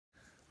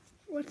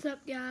What's up,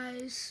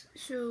 guys?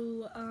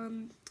 So,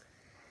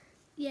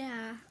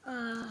 yeah,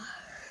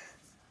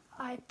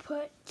 I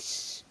put,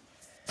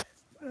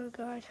 oh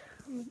god,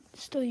 I'm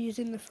still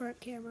using the front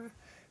camera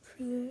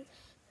for this.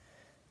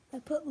 I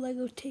put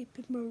Lego tape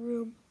in my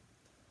room.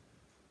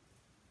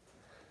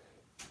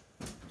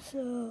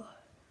 So,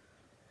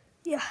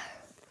 yeah.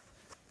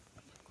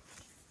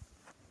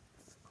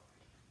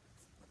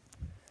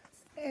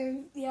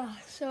 And, yeah,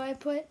 so I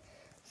put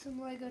some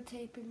Lego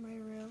tape in my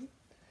room.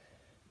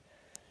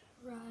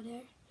 Right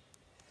there.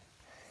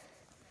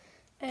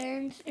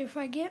 And if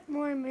I get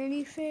more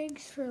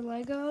minifigs for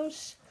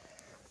Legos,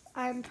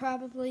 I'm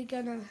probably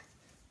gonna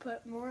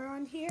put more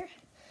on here,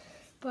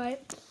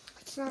 but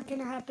it's not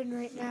gonna happen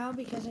right now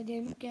because I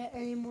didn't get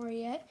any more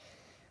yet.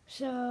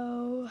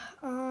 So,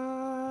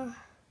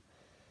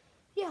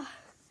 yeah.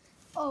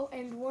 Oh,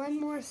 and one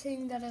more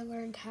thing that I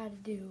learned how to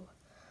do.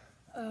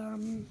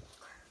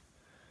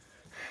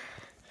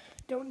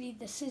 Don't need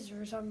the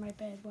scissors on my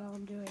bed while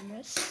I'm doing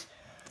this,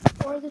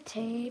 or the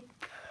tape,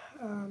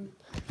 or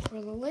the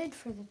lid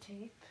for the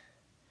tape.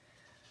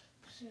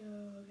 So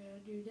I'm gonna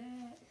do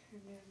that,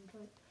 and then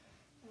put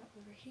that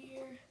over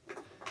here.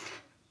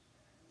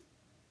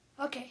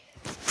 Okay,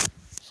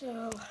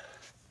 so,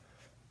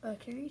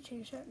 can you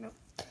change that? No.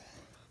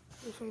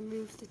 If I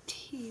move the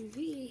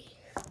TV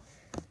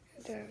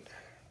down,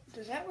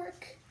 does that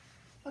work?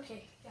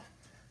 Okay, yeah,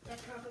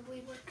 that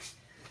probably works.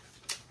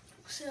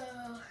 So,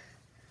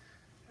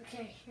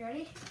 okay, you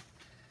ready?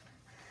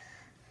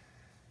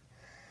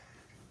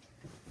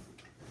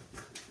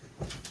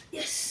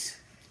 Yes.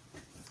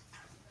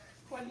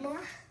 One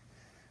more.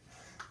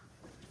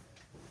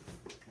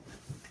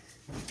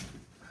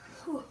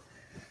 Whew.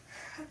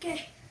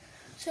 Okay,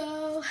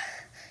 so,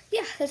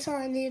 yeah, that's all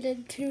I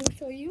needed to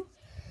show you.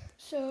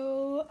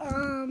 So,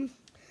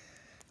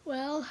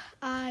 well,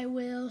 I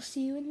will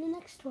see you in the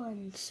next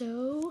one.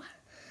 So,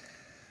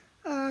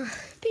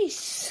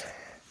 peace.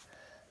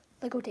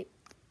 Lego tape.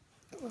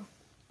 Well,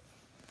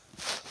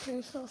 can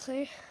I still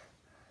say?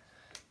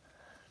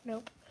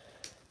 Nope.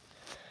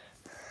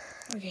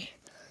 Okay,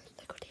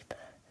 Lego tape.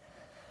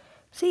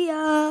 See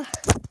ya.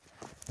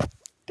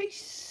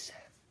 Peace.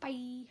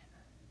 Bye.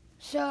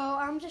 So,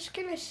 I'm just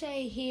gonna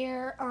say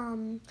here,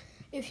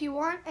 if you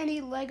want any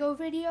Lego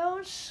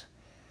videos,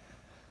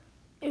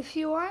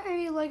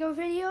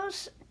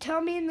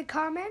 tell me in the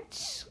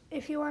comments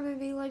if you want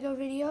any Lego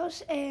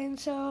videos. And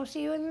so,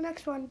 see you in the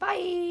next one.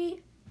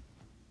 Bye!